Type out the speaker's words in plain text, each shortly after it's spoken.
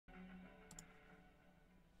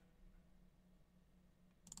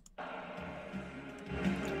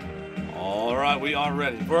right, we are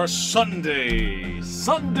ready for Sunday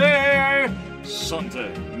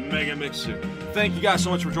Mega Mixer. Thank you guys so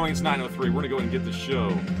much for joining us. 9:03. We're gonna go ahead and get the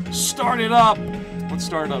show started up. Let's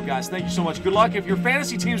start it up, guys. Thank you so much. Good luck if your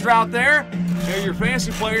fantasy teams are out there. Hey, your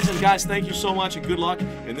fantasy players, and guys, thank you so much and good luck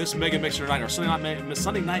in this Mega Mixer tonight. Our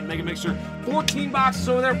Sunday night Mega Mixer. 14 boxes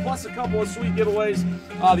over there, plus a couple of sweet giveaways.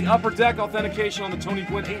 The upper deck authentication on the Tony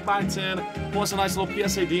Gwynn 8x10, plus a nice little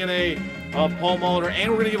PSA DNA of Paul Molitor, and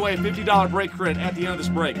we're gonna give away a $50 break credit at the end of this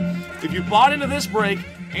break. If you bought into this break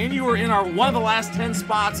and you were in one of the last 10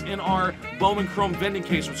 spots in our Bowman Chrome vending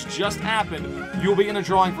case, which just happened, you'll be in a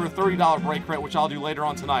drawing for a $30 break credit, which I'll do later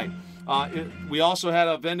on tonight. We also had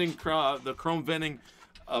a the Chrome vending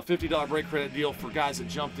 $50 break credit deal for guys that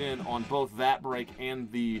jumped in on both that break and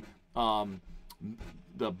the Boomzilla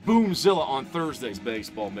on Thursday's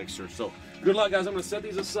baseball mixer. So good luck, guys. I'm going to set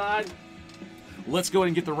these aside. Let's go ahead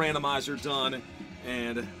and get the randomizer done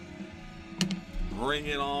and bring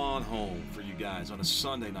it on home for you guys on a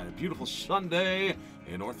Sunday night. A beautiful Sunday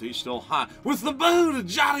in Northeast Ohio with the boo to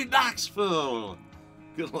Johnny Knoxville.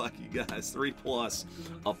 Good luck, you guys. 3 plus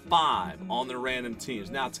a 5 on the random teams.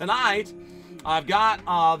 Now, tonight, I've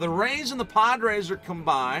got the Rays and the Padres are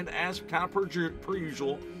combined, as kind of per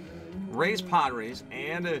usual. Rays, Padres,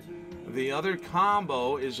 and the other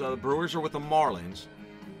combo is the Brewers are with the Marlins.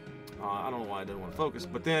 I don't know why I didn't want to focus,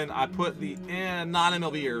 but then I put the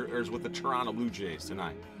non-MLBers with the Toronto Blue Jays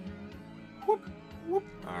tonight. Whoop, whoop.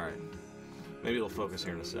 All right. Maybe it'll focus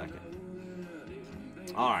here in a second.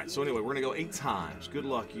 All right, so anyway, we're going to go 8 times. Good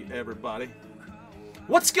luck, everybody.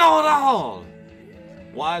 What's going on?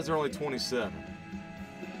 Why is there only 27?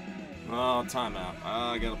 Oh, timeout.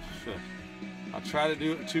 I tried to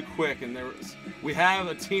do it too quick, and we have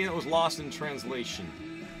a team that was lost in translation.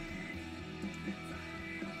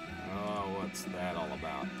 What's that all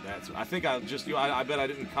about? I think I bet I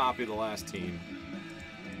didn't copy the last team.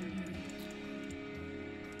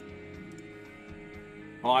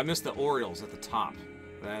 Oh, I missed the Orioles at the top.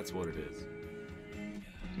 That's what it is.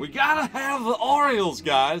 We gotta have the Orioles,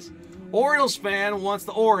 guys. Orioles fan wants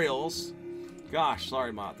the Orioles. Gosh, sorry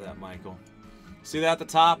about that, Michael. See that at the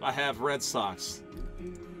top? I have Red Sox.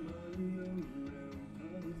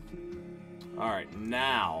 All right,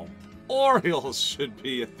 now Orioles should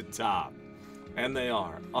be at the top. And they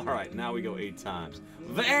are. All right, now we go 8 times.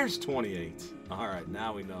 There's 28. All right,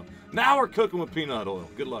 now we know. Now we're cooking with peanut oil.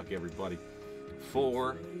 Good luck, everybody.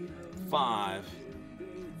 4, 5,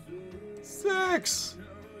 6,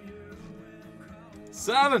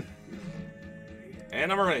 7, and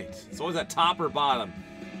number 8. So is that top or bottom?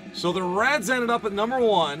 So the Reds ended up at number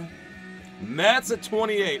 1. Mets at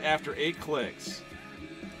 28 after 8 clicks.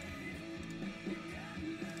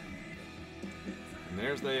 And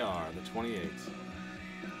there's they are, the 28.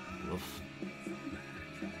 Oof.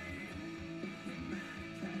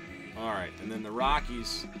 All right, and then the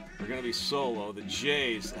Rockies are going to be solo. The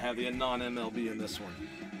Jays have the non-MLB in this one.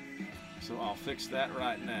 So I'll fix that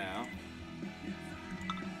right now.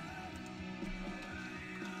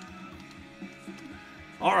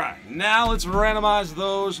 All right, now let's randomize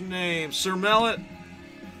those names. Sir Millet?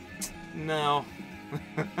 No.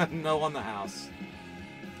 No on the house.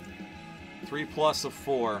 3 plus a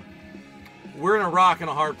 4. We're in a rock and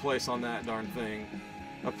a hard place on that darn thing.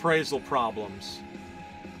 Appraisal problems.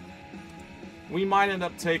 We might end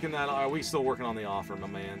up taking that. Are we still working on the offer, my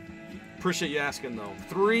man? Appreciate you asking, though.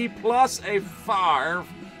 3 plus a 5.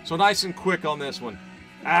 So nice and quick on this one.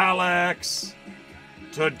 Alex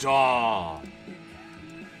Tada.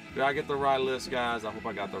 Did I get the right list, guys? I hope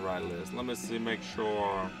I got the right list. Let me see, make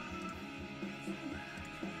sure.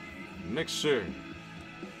 Mixer.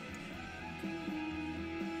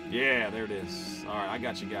 Yeah, there it is. All right, I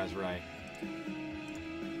got you guys right.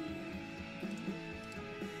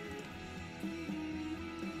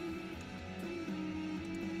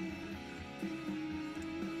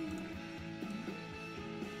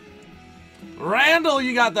 Randall,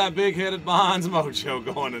 you got that big-headed Bonds mojo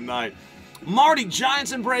going tonight. Marty,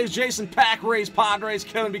 Giants and Braves, Jason, Pack, Rays, Padres,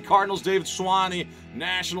 Kevin B, Cardinals, David Swanee,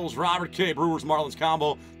 Nationals, Robert K, Brewers, Marlins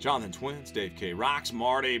combo, Jonathan Twins, Dave K, Rocks,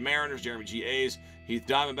 Marty, Mariners, Jeremy G, A's, Heath,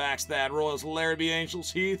 Diamondbacks, Thad, Royals, Larry B,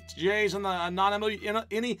 Angels, Heath, Jays, and the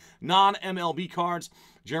any non-MLB cards,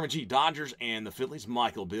 Jeremy G, Dodgers, and the Phillies,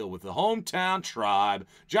 Michael Bill with the Hometown Tribe.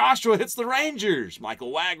 Joshua hits the Rangers,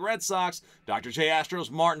 Michael Wag, Red Sox, Dr. J, Astros,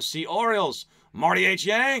 Martin C, Orioles, Marty H,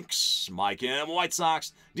 Yanks, Mike M, White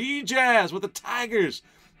Sox, D, Jazz with the Tigers,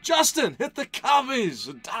 Justin hit the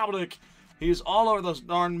Cubbies, Dominic, he's all over those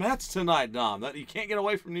darn Mets tonight, Dom. You can't get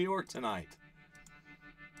away from New York tonight.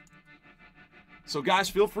 So, guys,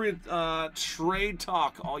 feel free to trade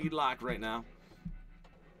talk all you'd like right now.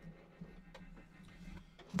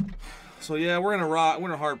 So yeah, we're in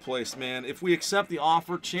a hard place, man. If we accept the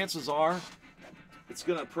offer, chances are it's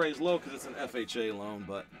gonna appraise low because it's an FHA loan.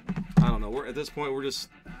 But I don't know. We're at this point, we're just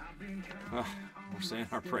we're saying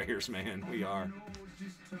our prayers, man. We are.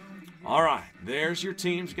 All right, there's your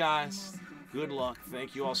teams, guys. Good luck.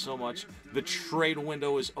 Thank you all so much. The trade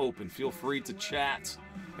window is open. Feel free to chat.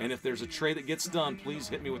 And if there's a trade that gets done, please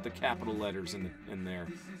hit me with the capital letters in there.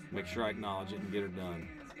 Make sure I acknowledge it and get it done.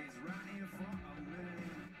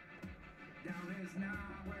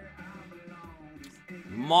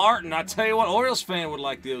 Martin, I tell you what, Orioles fan would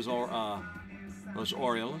like those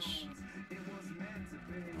Orioles.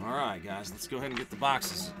 All right, guys, let's go ahead and get the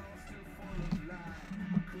boxes.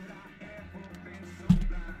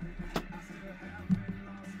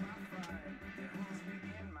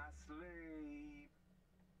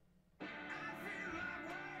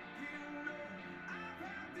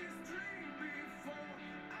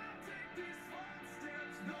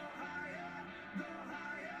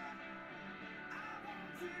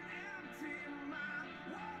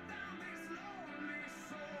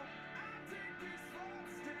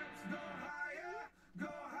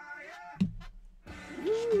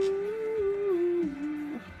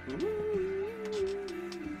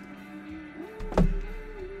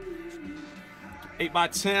 Eight by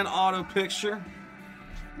 10 auto picture.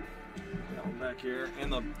 Got one back here,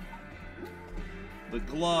 and the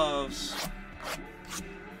gloves.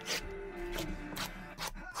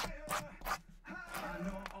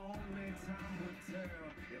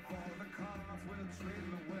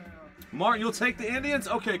 Martin, you'll take the Indians?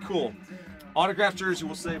 Okay, cool. Autographed jersey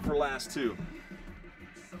we'll save for last too.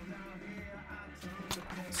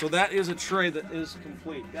 So that is a trade that is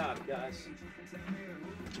complete. Got it, guys.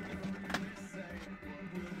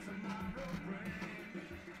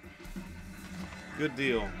 Good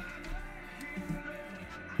deal.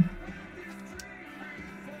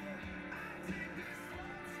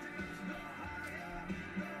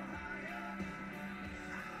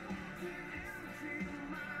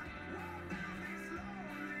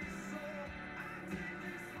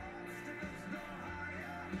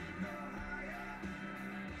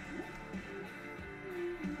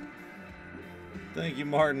 Thank you,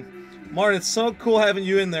 Martin. Martin, it's so cool having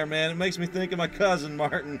you in there, man. It makes me think of my cousin,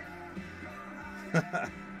 Martin.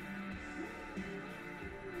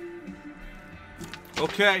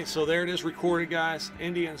 Okay, so there it is recorded, guys.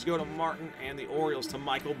 Indians go to Martin and the Orioles to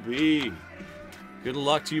Michael B. Good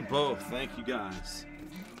luck to you both. Thank you, guys.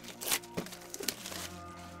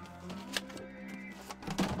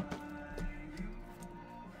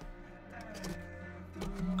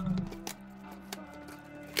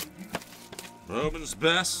 Robin's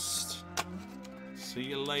best. See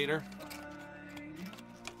you later.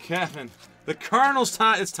 Kevin, the Cardinals,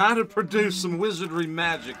 it's time to produce some wizardry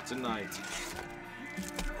magic tonight.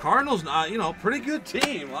 Cardinals, you know, pretty good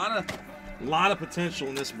team. A lot of potential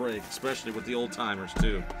in this break, especially with the old timers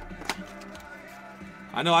too.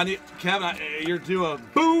 I know Kevin, you're due a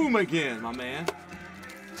boom again, my man.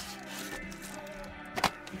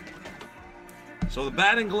 So the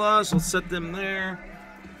batting gloves, let's set them there.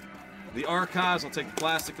 The archives, I'll take the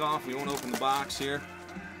plastic off. We won't open the box here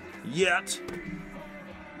yet.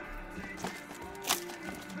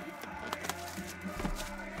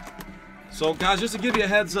 So, guys, just to give you a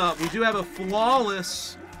heads up, we do have a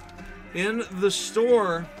flawless in the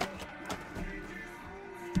store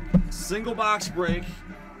single box break.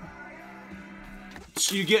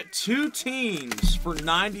 So you get 2 teams for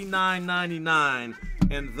 $99.99,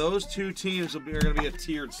 and those 2 teams are going to be a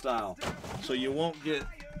tiered style. So you won't get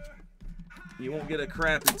a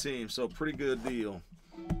crappy team. So pretty good deal.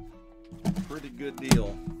 Pretty good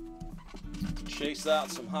deal. Chase out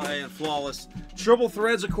some high-end flawless. Triple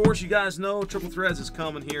Threads, of course, you guys know Triple Threads is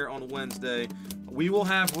coming here on Wednesday. We will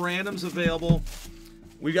have randoms available.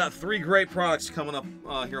 We've got 3 great products coming up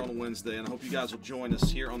here on Wednesday, and I hope you guys will join us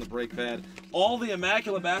here on the Break Pad. All the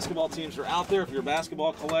immaculate basketball teams are out there. If you're a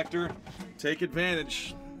basketball collector, take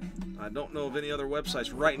advantage. I don't know of any other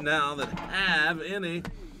websites right now that have any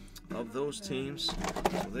of those teams.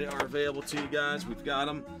 So they are available to you guys. We've got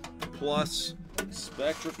them. Plus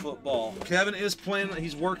Spectra Football. Kevin is planning,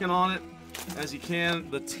 he's working on it as he can,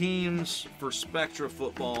 the teams for Spectra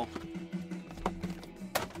Football.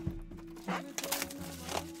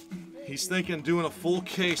 He's thinking doing a full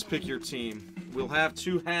case, pick your team. We'll have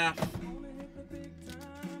 2 half.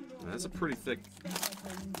 That's a pretty thick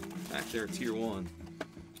back there, tier 1.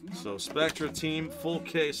 So Spectra team, full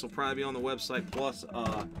case will probably be on the website. Plus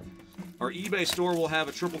our eBay store will have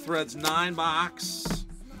a Triple Threads 9-box.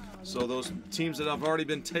 So those teams that have already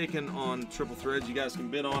been taken on Triple Threads, you guys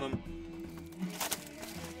can bid on them.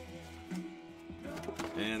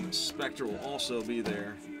 And Spectre will also be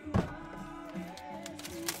there.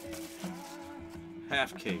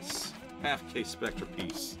 Half case Spectre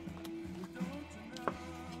piece.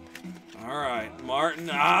 All right, Martin.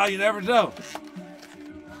 You never know.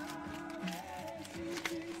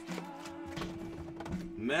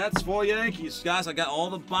 Mets for Yankees. Guys, I got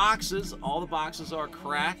all the boxes. All the boxes are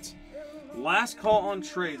cracked. Last call on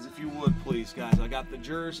trades, if you would, please, guys. I got the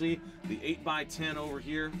jersey, the 8x10 over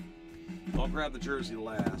here. I'll grab the jersey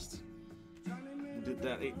last. We did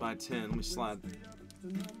that 8x10. Let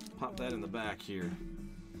me pop that in the back here.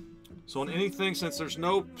 So on anything, since there's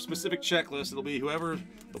no specific checklist, it'll be whoever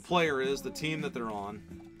the player is, the team that they're on.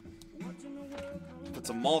 If it's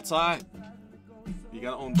a multi, you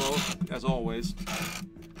gotta own both, as always.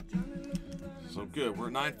 So good, we're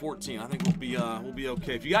at 9:14. I think we'll be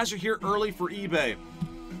okay. If you guys are here early for eBay,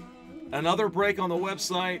 another break on the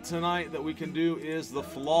website tonight that we can do is the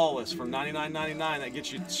Flawless for $99.99. That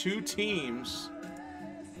gets you 2 teams,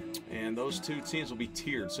 and those 2 teams will be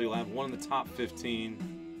tiered. So you'll have one in the top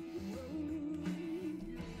 15.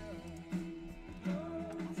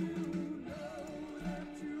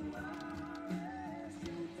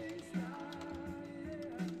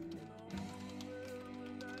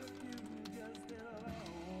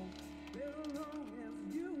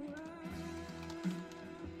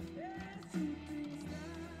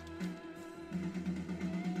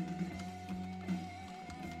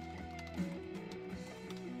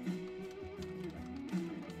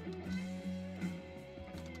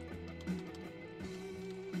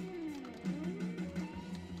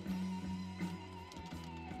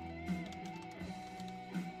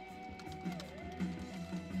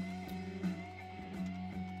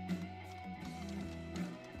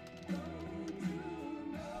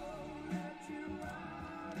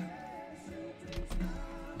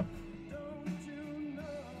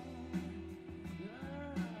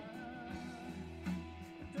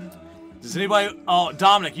 Does anybody? Oh,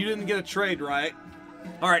 Dominic, you didn't get a trade, right?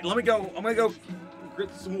 All right, let me go. I'm gonna go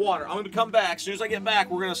get some water. I'm gonna come back. As soon as I get back,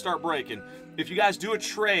 we're gonna start breaking. If you guys do a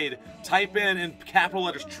trade, type in capital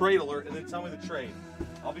letters "trade alert" and then tell me the trade.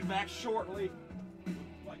 I'll be back shortly.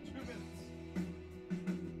 Like 2 minutes.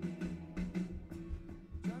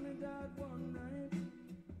 Johnny died one night,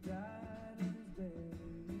 died in his bed.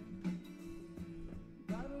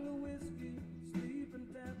 Bottle of whiskey, sleeping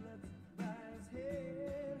tablets by his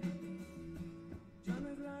head.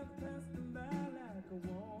 Johnny's life passed him by like a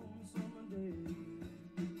warm summer day.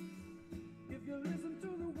 If you listen to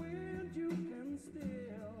the wind, you can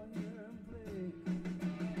still hear him play.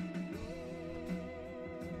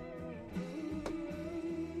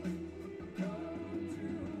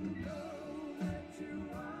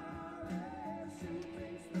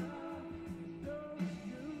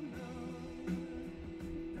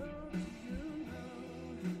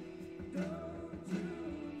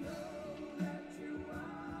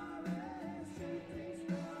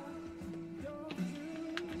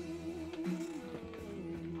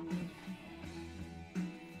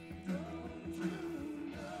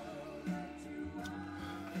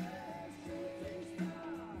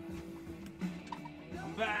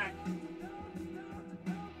 Back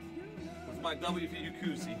with my WVU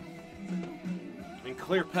koozie and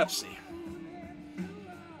clear Pepsi.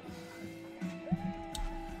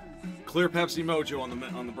 Clear Pepsi Mojo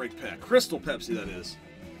on the break pack. Crystal Pepsi, that is.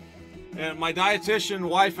 And my dietitian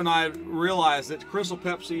wife and I realized that Crystal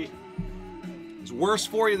Pepsi is worse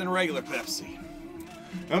for you than regular Pepsi.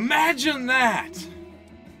 Imagine that!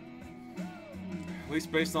 At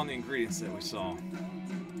least based on the ingredients that we saw.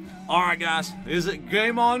 Alright guys, is it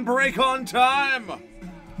game on break on time?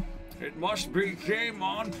 It must be game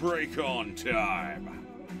on break on time.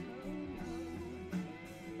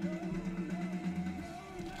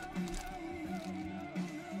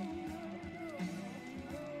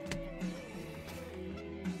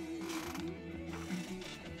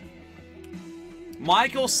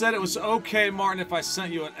 Michael said it was okay, Martin, if I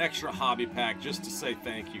sent you an extra hobby pack just to say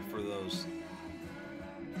thank you for those.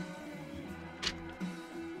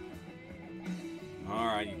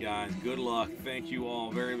 Alright, you guys, good luck. Thank you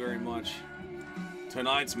all very, very much.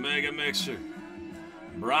 Tonight's Mega Mixer,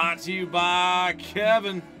 brought to you by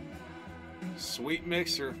Kevin. Sweet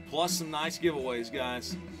mixer, plus some nice giveaways,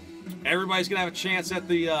 guys. Everybody's going to have a chance at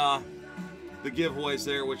the giveaways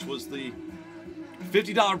there, which was the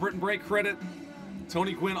 $50 Britain Break credit,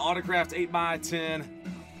 Tony Gwynn autographed 8x10,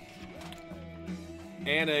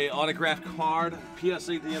 and a autographed card,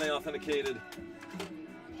 PSA DNA authenticated,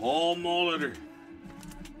 Paul Molitor.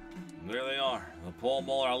 There they are. The Paul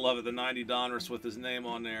Muller, I love it. The 90 Donruss with his name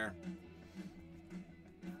on there.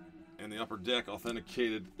 And the upper deck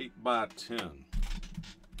authenticated 8x10.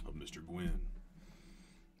 win.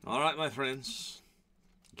 All right, my friends.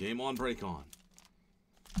 Game on, break on.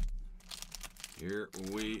 Here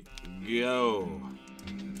we go.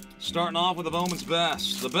 Starting off with the Bowman's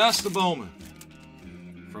Best. The best of Bowman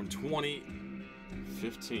from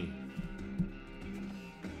 2015.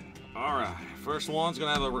 All right, first one's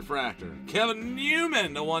going to have a refractor. Kevin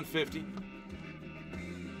Newman to 150.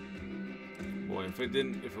 Boy, if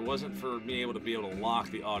it wasn't for me able to lock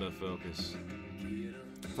the autofocus.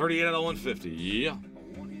 38 out of 150. Yeah.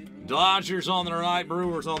 Dodgers on the right,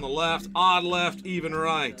 Brewers on the left. Odd left, even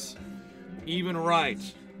right. Even right.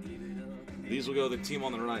 These will go to the team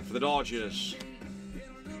on the right. For the Dodgers,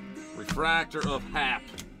 refractor of Hap.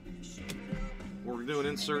 We're doing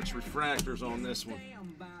inserts, refractors on this one.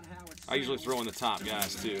 I usually throw in the top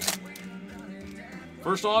guys, too.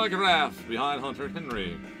 First autograph behind Hunter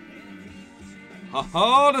Henry.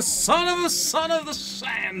 Oh, the son of the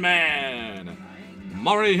Sandman.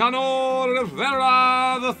 Mariano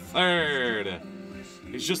Rivera III.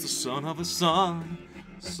 He's just the son of the son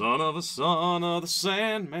of the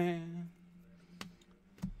Sandman.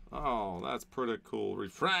 Oh, that's pretty cool.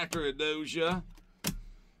 Refractor of Doja.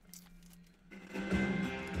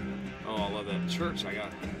 Oh, I love that church. I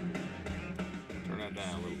got turn that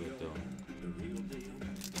down a little bit, though.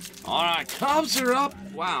 All right, Cubs are up.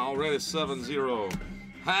 Wow, already 7-0.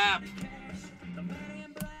 Hap.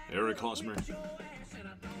 Eric Hosmer.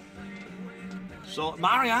 So,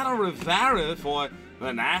 Mariano Rivera for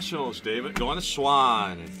the Nationals, David. Going to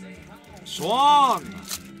Swan. Swan.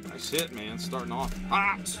 Nice hit, man. Starting off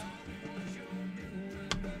hot.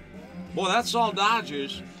 Boy, that's all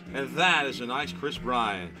Dodgers. And that is a nice Chris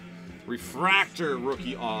Bryant. Refractor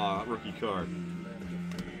rookie card.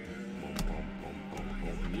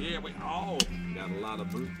 Yeah, we got a lot of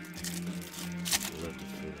boot.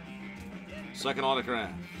 Second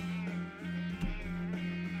autograph.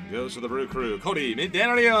 Goes to the Brew Crew. Cody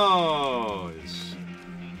Medeiros.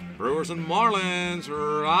 Brewers and Marlins.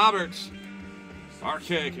 Robert.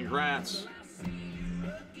 RK, congrats.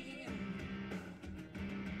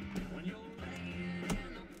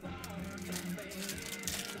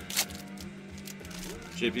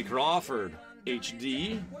 JP Crawford.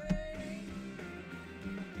 HD.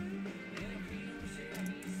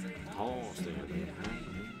 Oh, stay there.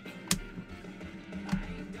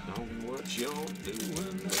 Know what you're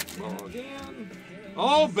doing again.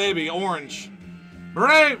 Oh, baby, orange.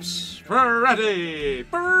 Braves, Freddie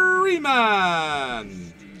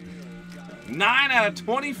Freeman. 9 out of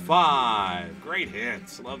 25. Great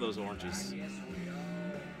hits. Love those oranges.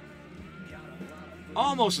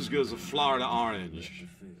 Almost as good as a Florida orange.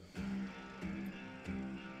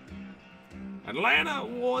 Atlanta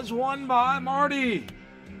was won by Marty.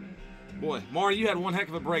 Boy, Marty, you had one heck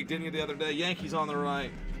of a break, didn't you, the other day? Yankees on the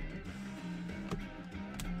right.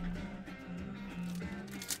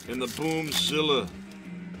 In the Boomzilla.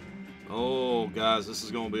 Oh, guys, this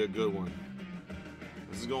is going to be a good one.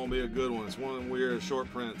 This is going to be a good one. It's one of them weird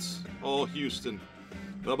short prints. Oh, Houston.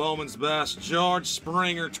 The Bowman's Best. George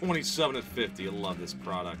Springer, 27 of 50. I love this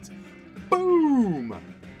product. Boom!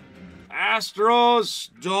 Astros,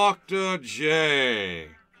 Dr. J.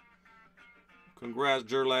 Congrats,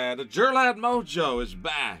 Jerlad. The Jerlad Mojo is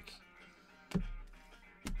back.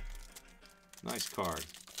 Nice card.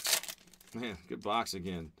 Man, good box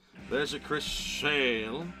again. There's a Chris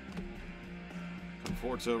Shale.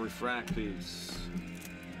 Conforto refract piece.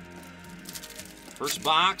 First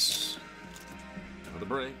box of the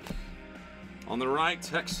break. On the right,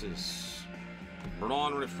 Texas.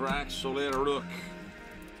 Braun refract, Soler Rook.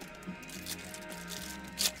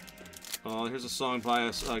 Here's a song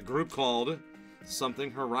by a group called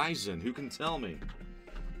Something Horizon. Who can tell me?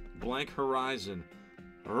 Blank Horizon.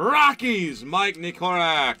 Rockies, Mike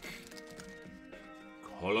Nikorak.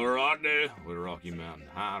 Colorado with Rocky Mountain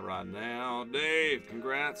High right now. Dave,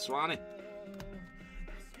 congrats, Swanee.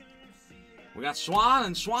 We got Swan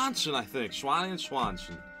and Swanson, I think. Swanee and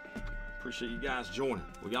Swanson. Appreciate you guys joining.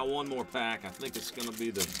 We got one more pack. I think it's going to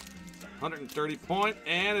be the 130 point,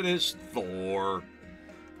 and it is Thor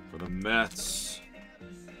for the Mets.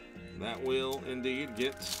 That will indeed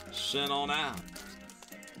get sent on out.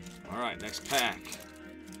 All right, next pack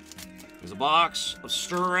is a box of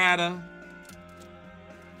Strata.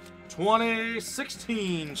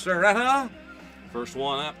 2016 Strata. First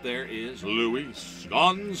one up there is Luis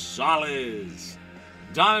Gonzalez.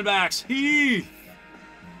 Diamondbacks Heath.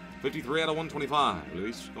 53 out of 125.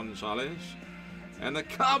 Luis Gonzalez. And the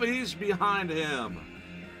Cubbies behind him.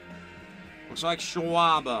 Looks like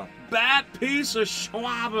Schwab. Bad piece of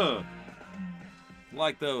Schwab.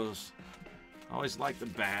 Like those. I always like the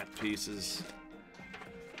bat pieces.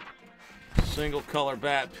 Single color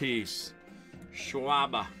bat piece.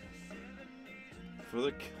 Schwab for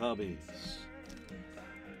the Cubbies.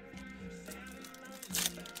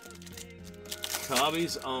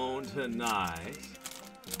 Cubbies owned tonight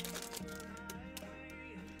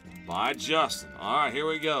by Justin. All right, here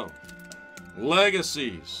we go.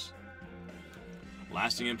 Legacies.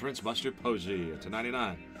 Lasting imprints, Buster Posey to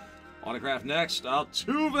 99. Autograph next,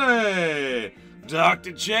 Altuve.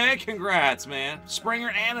 Dr. J, congrats, man. Springer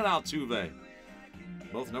and an Altuve.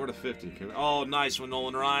 Both number to 50. Oh, nice one,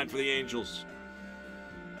 Nolan Ryan for the Angels.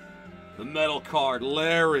 The metal card,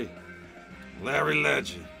 Larry. Larry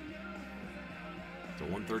Legend. To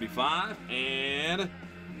 135. And,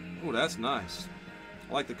 oh, that's nice.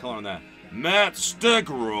 I like the color on that. Matt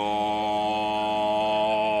Stegrom.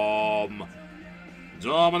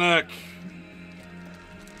 Dominic.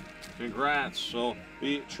 Congrats. So,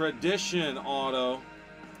 the tradition auto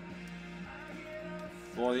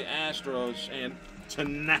for the Astros and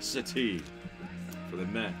tenacity for the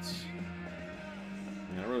Mets.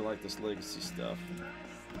 Yeah, I really like this legacy stuff.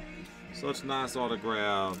 Such nice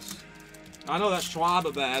autographs. I know that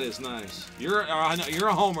Schwab bat is nice. You're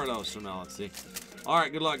a homer though, so now let's see. All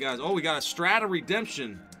right, good luck, guys. Oh, we got a Strata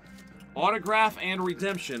Redemption. Autograph and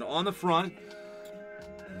redemption on the front.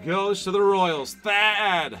 Goes to the Royals.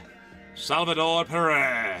 Thad Salvador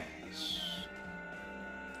Perez.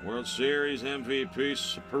 World Series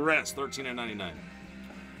MVP Perez, 13/99.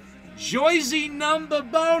 Joyzy number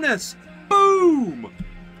bonus. Boom!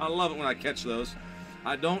 I love it when I catch those.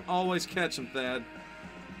 I don't always catch them, Thad.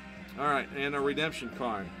 All right, and a redemption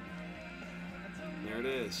card. There it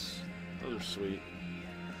is. Those are sweet.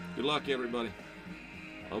 Good luck, everybody.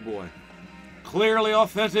 Oh, boy. Clearly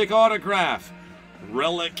authentic autograph.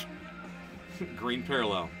 Relic. Green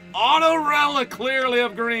parallel. Auto relic clearly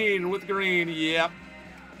of green with green. Yep.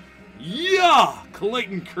 Yeah!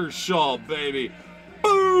 Clayton Kershaw, baby.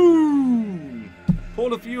 Boom!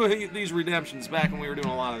 Pulled a few of these redemptions back when we were doing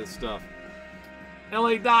a lot of this stuff.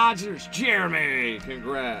 LA Dodgers, Jeremy.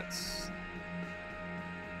 Congrats.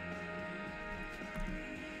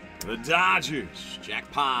 The Dodgers,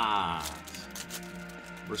 jackpot.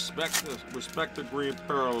 Respect the green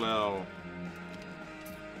parallel.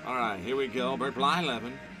 All right, here we go. Bird Bly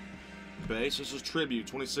 11. Base. This is Tribute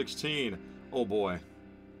 2016. Oh boy.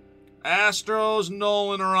 Astros,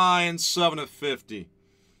 Nolan Ryan, 7/50.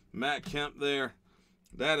 Matt Kemp there.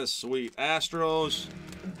 That is sweet. Astros,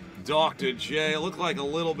 Dr. J. Looked like a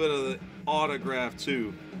little bit of the autograph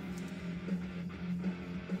too.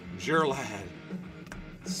 Gerlad.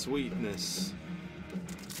 Sweetness.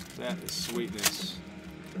 That is sweetness.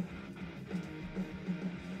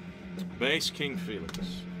 Base, King Felix.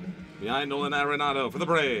 Behind Nolan Arenado for the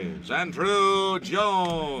Braves. Andrew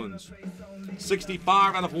Jones.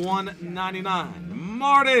 65 out of 199.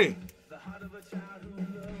 Marty.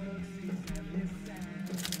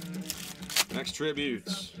 Next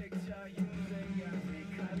tributes.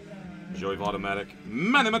 Joey Automatic.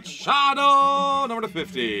 Manny Machado. Number to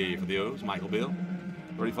 50 for the O's. Michael Bill.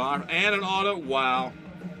 35. And an auto. Wow.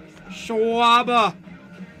 Schwaba.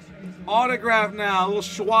 Autograph now. A little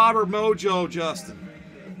Schwaber mojo, Justin.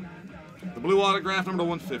 The blue autograph, number to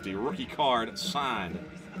 150. Rookie card signed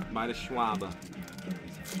by the Schwaba.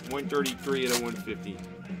 133 out of 150.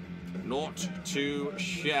 Not too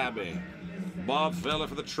shabby. Bob Feller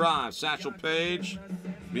for the Tribe. Satchel Paige.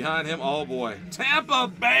 Behind him, oh boy. Tampa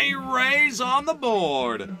Bay Rays on the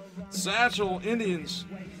board. Satchel Indians.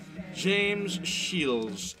 James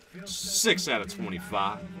Shields. 6 out of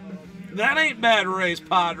 25. That ain't bad, Rays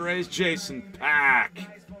Padres. Jason Pack.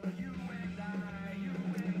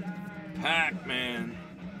 Pac-Man.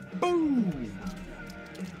 Boom.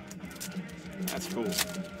 That's cool.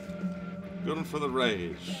 Good one for the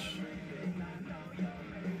Rays.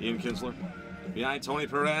 Ian Kinsler. Behind Tony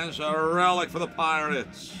Perez, a relic for the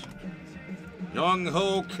Pirates. Young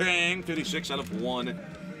Ho Kang, 56 out of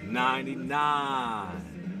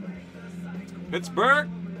 199.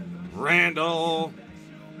 Pittsburgh, Randall.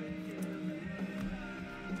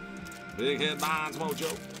 Big Head Bonds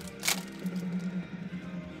Mojo.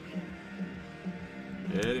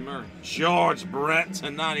 Eddie Murray. George Brett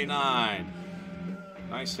to 99.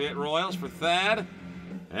 Nice hit, Royals for Thad.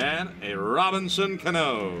 And a Robinson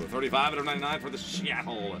Cano. 35 out of 99 for the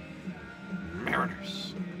Seattle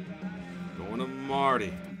Mariners. Going to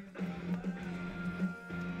Marty.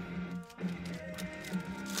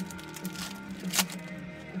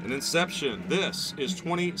 An Inception. This is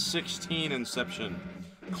 2016 Inception.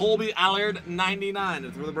 Colby Allard,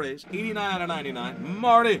 99 for the Braves. 89 out of 99.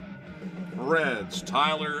 Marty. Reds.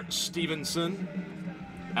 Tyler Stevenson.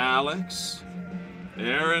 Alex.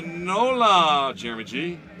 Aaron Nola. Jeremy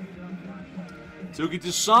G. Tuki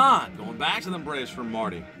Toussaint going back to the Braves from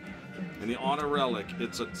Marty. And the auto relic,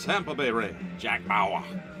 it's a Tampa Bay Ray. Jack Bauer.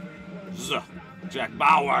 Jack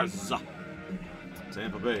Bowers.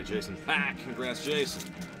 Tampa Bay, Jason Pack. Congrats,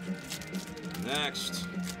 Jason. Next.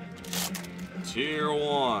 Tier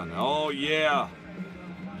 1. Oh, yeah.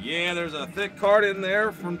 Yeah, there's a thick card in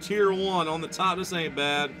there from Tier 1 on the top. This ain't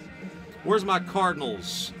bad. Where's my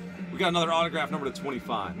Cardinals? We got another autograph number to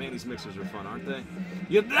 25. Man, these mixers are fun, aren't they?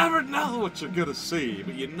 You never know what you're going to see,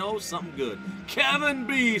 but you know something good. Kevin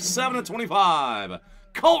B, 7 of 25.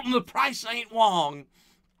 Colton, the price ain't Wong.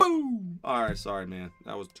 Boom. All right, sorry, man.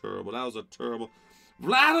 That was terrible. That was a terrible.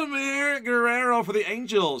 Vladimir Guerrero for the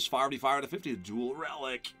Angels. 5 to 50, dual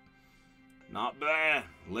relic. Not bad.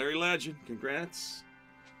 Larry Legend, congrats.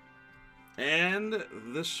 And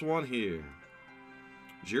this one here.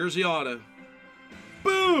 Jersey Auto.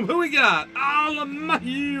 Boom! Who we got?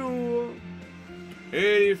 Alamahio.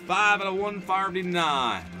 85 out of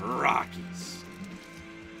 159. Rockies.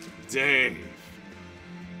 Dave.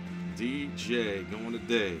 DJ going to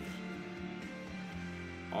Dave.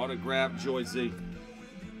 Autograph Joy Z.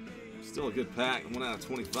 Still a good pack. 1 out of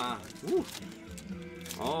 25. Woo.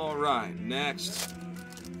 All right, next.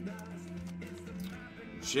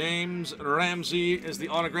 James Ramsey is the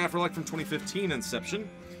autograph relic from 2015 Inception.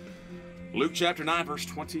 Luke chapter 9, verse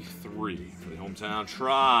 23 for the Hometown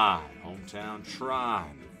Tribe. Hometown Tribe.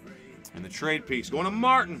 And the trade piece going to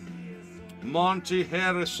Martin. Monty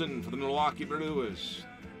Harrison for the Milwaukee Brewers.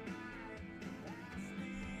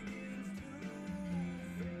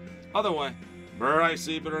 Other way, Bryce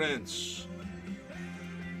Prince.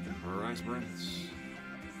 Bryce Prince.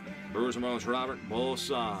 Brewers and Marlins Robert, both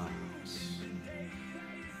sides.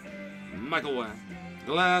 Michael Webb.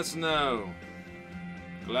 Glasnow.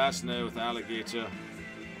 Glasnow with Alligator.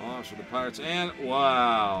 Off for the Pirates. And,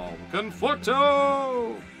 wow,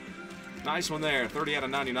 Conforto. Nice one there. 30 out of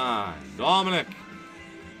 99. Dominic.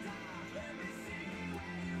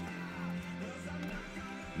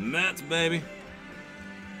 Mets, baby.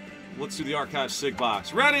 Let's do the Archive Sig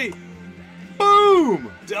box. Ready? Boom!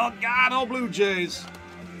 Delgado Blue Jays.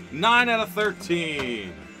 9 out of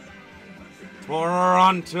 13.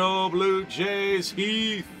 Toronto Blue Jays,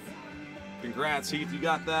 Heath. Congrats, Heath. You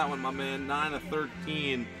got that one, my man. 9 of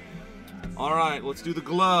 13. All right, let's do the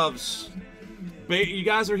gloves. You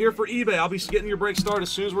guys are here for eBay. I'll be getting your break started as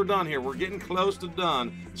soon as we're done here. We're getting close to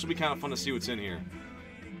done. This will be kind of fun to see what's in here.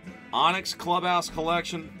 Onyx Clubhouse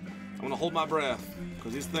Collection. I'm going to hold my breath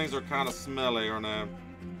because these things are kind of smelly, aren't they?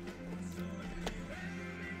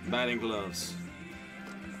 Batting gloves.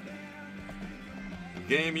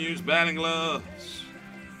 Game used batting gloves.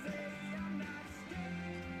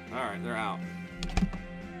 All right, they're out.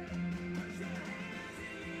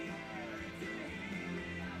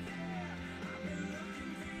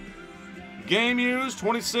 Game used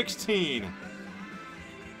 2016.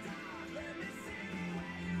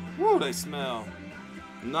 Woo, they smell.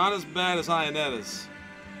 Not as bad as Ionetta's.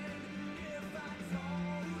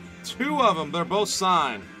 2 of them, they're both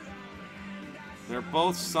signed. They're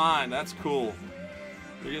both signed, that's cool.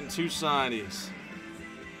 We're getting 2 signees.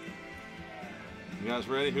 You guys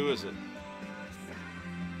ready? Who is it?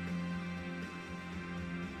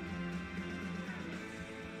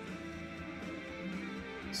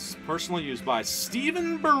 It's personally used by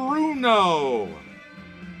Steven Bruno.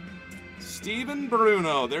 Steven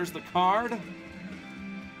Bruno. There's the card.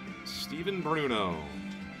 Steven Bruno.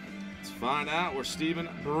 Let's find out where Steven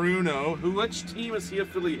Bruno, which team is he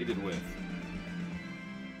affiliated with?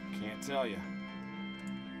 Can't tell you.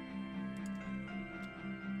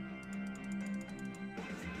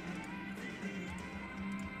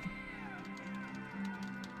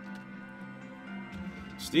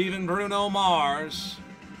 Steven Bruno Mars.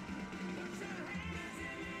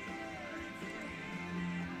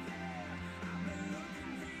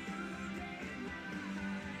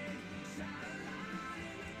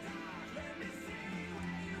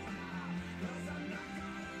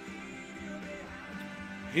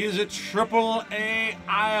 He's at AAA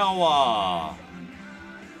Iowa.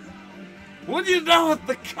 What do you know with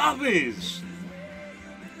the Cubbies?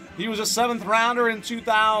 He was a 7th rounder in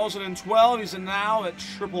 2012. He's now at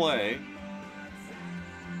AAA.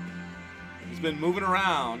 He's been moving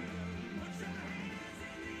around.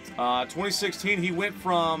 2016, he went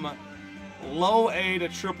from low A to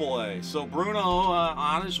AAA. So Bruno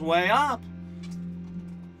on his way up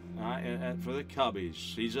for the Cubbies.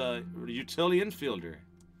 He's a utility infielder.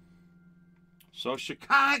 So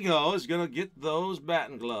Chicago is going to get those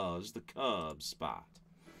batting gloves, the Cubs spot.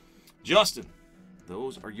 Justin,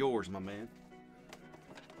 those are yours, my man.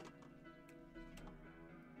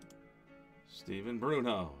 Steven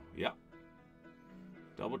Bruno. Yep.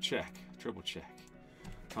 Double check. Triple check.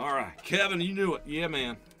 All right. Kevin, you knew it. Yeah,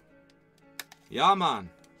 man. Yeah,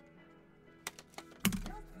 man.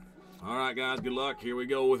 All right, guys. Good luck. Here we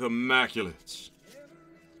go with Immaculates.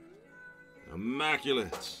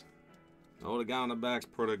 Immaculates. Oh, the guy on the back's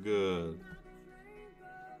pretty good.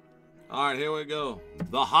 All right, here we go.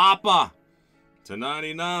 The Hopper to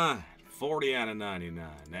 99. 40 out of 99.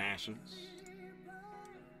 Nationals.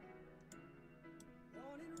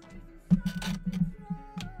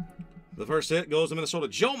 The first hit goes to Minnesota.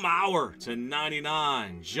 Joe Mauer to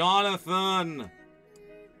 99. Jonathan.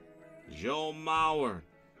 Joe Mauer.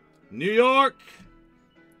 New York.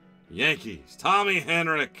 Yankees. Tommy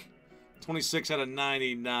Henrik. 26 out of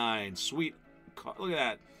 99. Sweet. Look at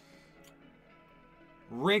that.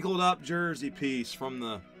 Wrinkled up jersey piece from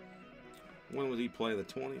the, when would he play? The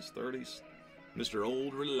 20s, 30s? Mr.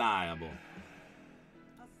 Old Reliable.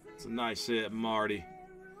 It's a nice hit, Marty.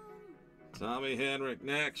 Tommy Henrik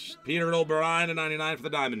next. Peter O'Brien to 99 for the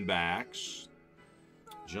Diamondbacks.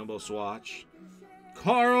 Jumbo swatch.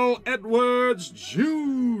 Carl Edwards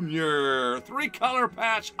Jr. 3-color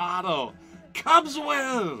patch auto. Cubs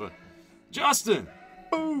win. Justin.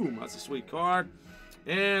 Boom. That's a sweet card.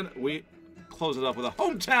 And we close it up with a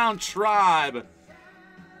Hometown Tribe.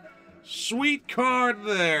 Sweet card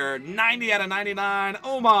there. 90 out of 99.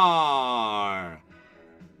 Omar.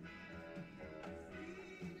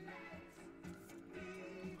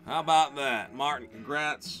 How about that? Martin,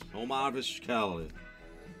 congrats. Omar Vizcaya.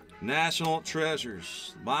 National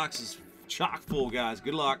Treasures. The box is chock full, guys.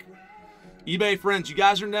 Good luck. eBay friends, you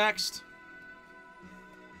guys are next.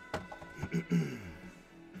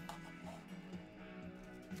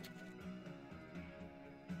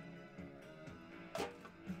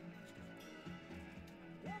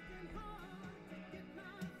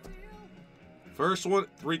 First one,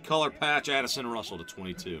 3-color patch, Addison Russell to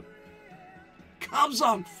 22. Cubs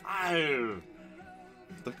on fire.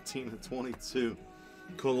 13 to 22.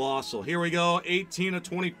 Colossal. Here we go. 18 to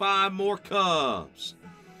 25. More Cubs.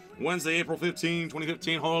 Wednesday, April 15,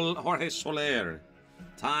 2015. Jorge Soler.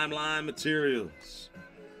 Timeline Materials.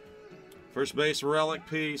 First base relic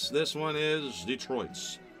piece. This one is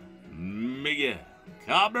Detroit's Miguel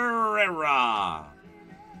Cabrera.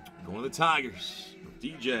 Going to the Tigers.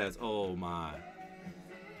 D-Jazz. Oh, my.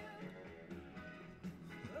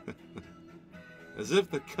 As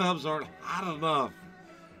if the Cubs aren't hot enough.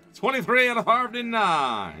 23 out of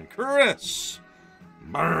 59. Chris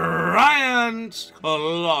Bryant.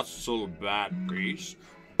 Colossal bat piece.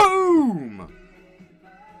 Boom.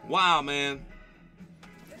 Wow, man.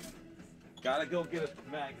 Gotta go get a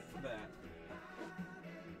magnet for that.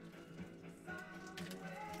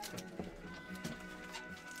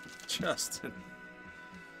 Justin.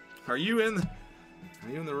 Are you in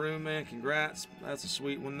the room, man? Congrats. That's a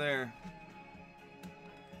sweet one there.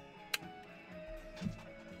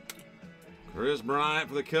 Chris Bryant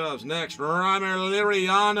for the Cubs. Next, Reimer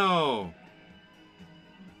Liriano.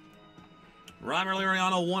 Reimer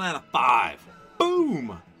Liriano, 1 out of 5.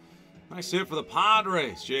 Boom! Nice hit for the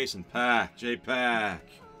Padres. Jason Pack. J-Pack.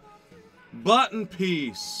 Button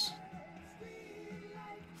piece.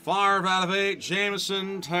 5 out of 8.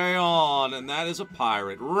 Jameson Taillon. And that is a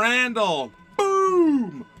Pirate. Randall.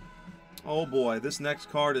 Boom! Oh boy, this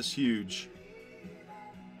next card is huge.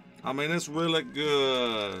 I mean, it's really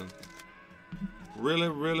good. Really,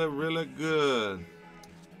 really, really good.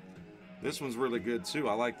 This one's really good, too.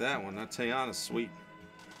 I like that one. That Taillon is sweet.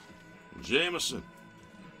 Jameson.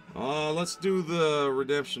 Let's do the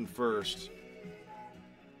redemption first.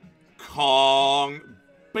 Kong.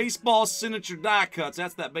 Baseball signature die cuts.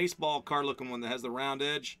 That's that baseball card looking one that has the round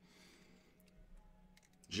edge.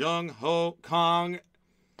 Jung Ho Kong.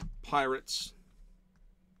 Pirates.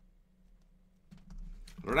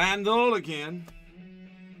 Randall again.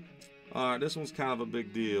 All right, this one's kind of a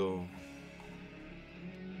big deal.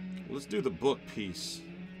 Let's do the book piece.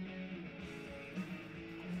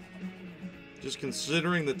 Just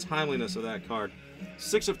considering the timeliness of that card.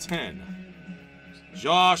 6 of 10.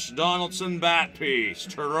 Josh Donaldson bat piece.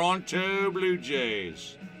 Toronto Blue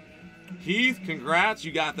Jays. Heath, congrats.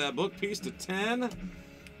 You got that book piece to 10.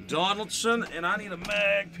 Donaldson, and I need a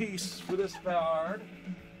mag piece for this card.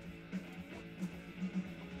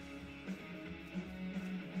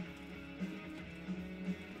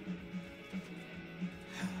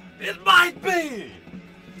 It might be.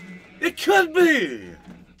 It could be.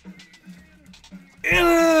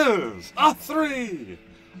 It is a 3,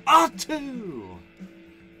 a 2,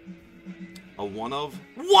 a 1 of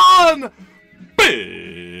 1. Big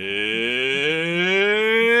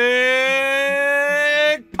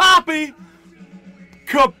Papi.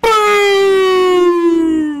 Kaboom!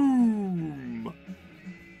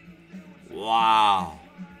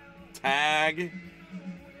 Wag.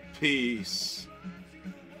 Peace.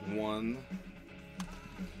 1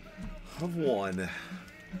 of 1.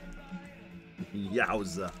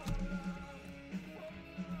 Yowza.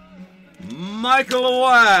 Michael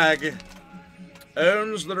Wag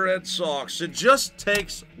owns the Red Sox. It just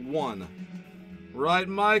takes 1. Right,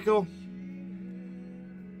 Michael?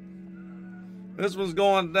 This one's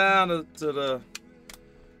going down to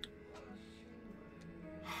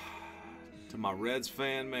my Reds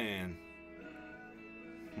fan, man.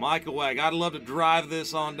 Michael Wag, I'd love to drive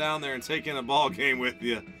this on down there and take in a ball game with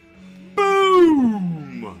you.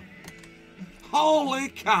 Boom! Holy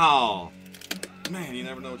cow! Man, you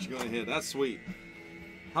never know what you're going to hit. That's sweet.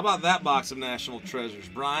 How about that box of National Treasures?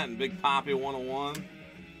 Bryant and Big Papi 101.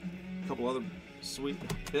 A couple other sweet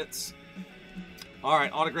hits. All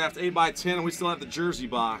right, autographed 8x10, and we still have the jersey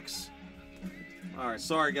box. All right,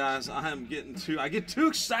 sorry guys, I get too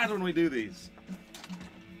excited when we do these.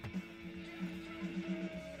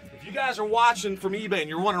 If you guys are watching from eBay and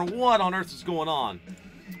you're wondering what on earth is going on,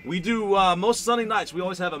 we do, most Sunday nights, we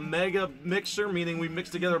always have a mega mixer, meaning we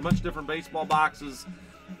mix together a bunch of different baseball boxes,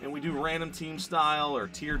 and we do random team style or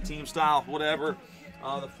tiered team style, whatever.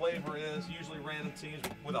 The flavor is usually random teams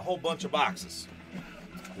with a whole bunch of boxes.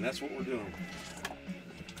 And that's what we're doing.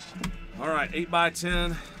 All right,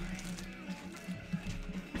 8x10.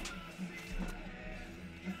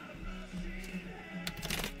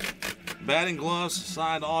 Batting gloves,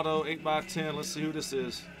 signed auto, 8x10. Let's see who this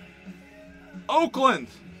is. Oakland!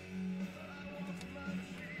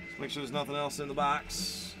 Let's make sure there's nothing else in the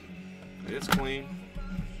box. It's clean.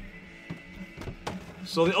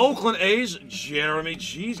 So the Oakland A's, Jeremy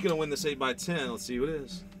G's going to win this 8x10. Let's see who it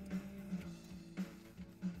is.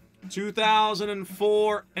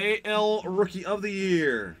 2004 AL Rookie of the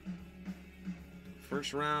Year.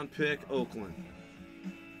 First round pick, Oakland.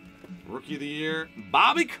 Rookie of the Year,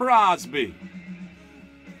 Bobby Crosby.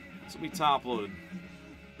 This will be top loaded.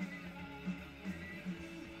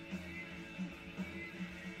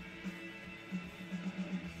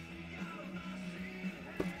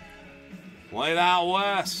 Played out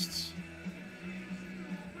west.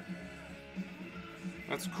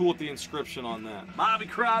 That's cool with the inscription on that. Bobby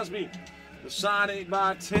Crosby, the signed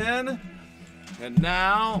 8x10. And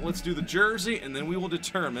now let's do the jersey, and then we will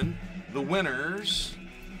determine the winners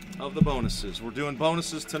of the bonuses. We're doing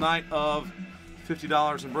bonuses tonight of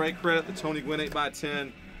 $50 in break credit, the Tony Gwynn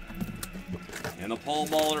 8x10, and the Paul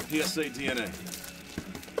Molitor PSA DNA.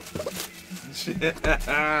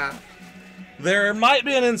 There might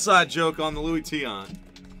be an inside joke on the Louis Tion.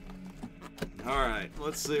 All right,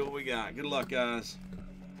 let's see what we got. Good luck, guys.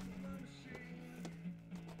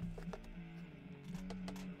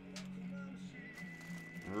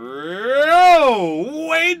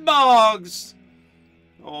 Wade Boggs.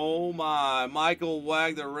 Oh my, Michael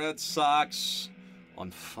Wag, the Red Sox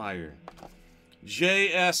on fire.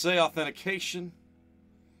 JSA authentication.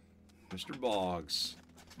 Mr. Boggs.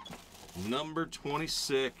 Number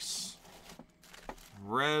 26.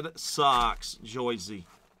 Red Sox jersey.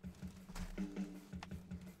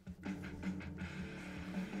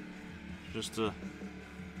 Just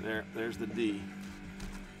there's the D.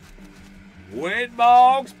 Wade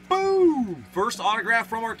Boggs, boom! First autograph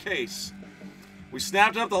from our case. We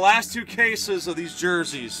snapped up the last 2 cases of these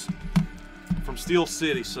jerseys from Steel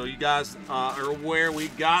City, so you guys are aware we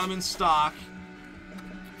got them in stock.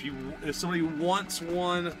 If somebody wants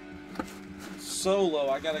one solo,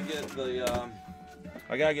 I gotta get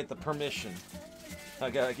the permission.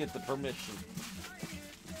 We'll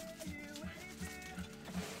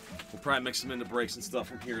probably mix them into breaks and stuff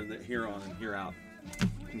from here on and here out.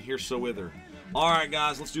 And here so wither. All right,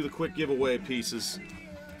 guys, let's do the quick giveaway pieces.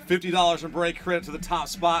 $50 in break credit to the top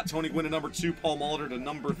spot. Tony Gwynn to number 2, Paul Molitor to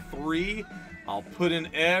number 3. I'll put in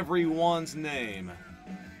everyone's name.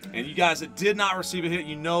 And you guys that did not receive a hit,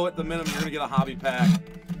 you know at the minimum you're going to get a hobby pack.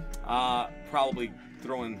 Probably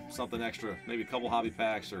throw in something extra, maybe a couple hobby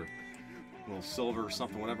packs or a little silver or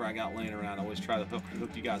something, whatever I got laying around. I always try to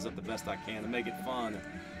hook you guys up the best I can to make it fun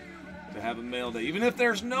to have a mail day. Even if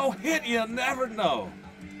there's no hit, you never know.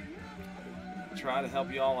 Try to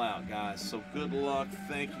help you all out, guys. So good luck.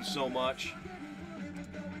 Thank you so much.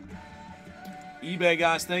 eBay,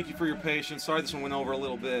 guys, thank you for your patience. Sorry this one went over a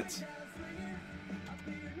little bit.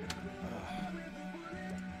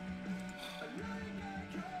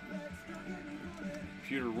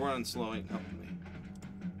 Computer running slow ain't helping me.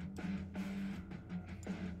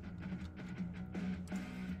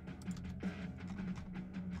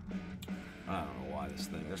 I don't know why this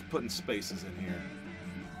thing. There's putting spaces in here.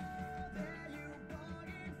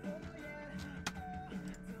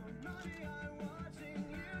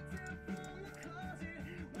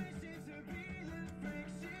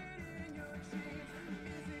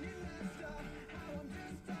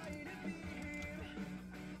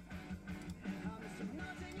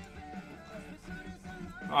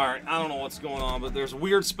 All right, I don't know what's going on, but there's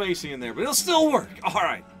weird spacing in there, but it'll still work. All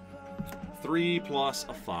right. 3 plus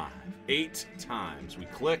a 5. 8 times. We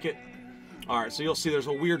click it. All right, so you'll see there's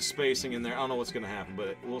a weird spacing in there. I don't know what's going to happen,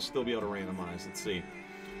 but we'll still be able to randomize. Let's see.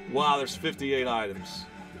 Wow, there's 58 items.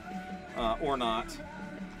 Or not.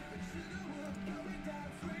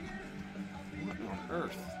 What on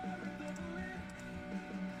earth?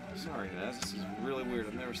 Sorry, guys. This is really weird.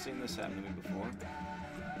 I've never seen this happen to me before.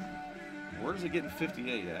 Where's it getting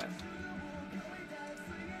 58 at?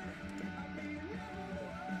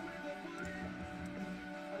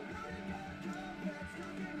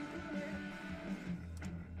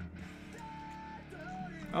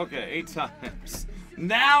 Okay, 8 times.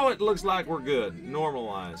 Now it looks like we're good.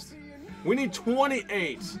 Normalized. We need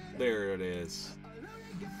 28. There it is.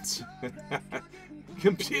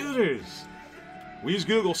 Computers. We use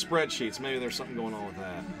Google spreadsheets. Maybe there's something going on with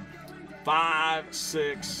that. 5,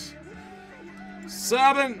 6,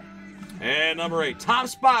 7, and number 8. Top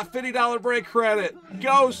spot, $50 break credit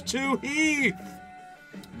goes to Heath.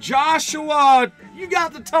 Joshua, you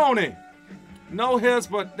got the Tony. No hits,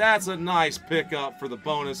 but that's a nice pickup for the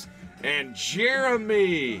bonus. And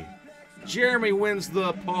Jeremy wins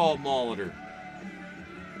the Paul Molitor.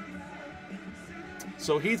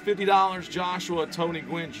 So Heath $50, Joshua, Tony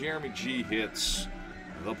Gwynn, Jeremy G hits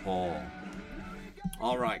the Paul.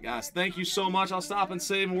 All right, guys, thank you so much. I'll stop and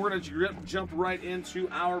save, and we're going to jump right into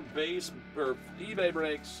our eBay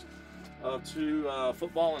breaks of 2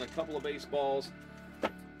 football and a couple of baseballs.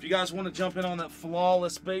 If you guys want to jump in on that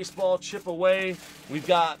flawless baseball chip away, we've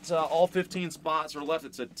got all 15 spots are left.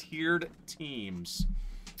 It's a tiered teams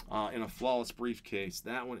in a flawless briefcase.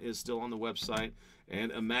 That one is still on the website,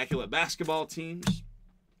 and immaculate basketball teams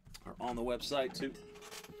are on the website too.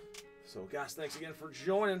 So, guys, thanks again for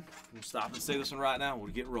joining. We'll stop and say this one right now. We'll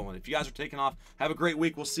get rolling. If you guys are taking off, have a great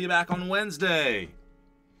week. We'll see you back on Wednesday.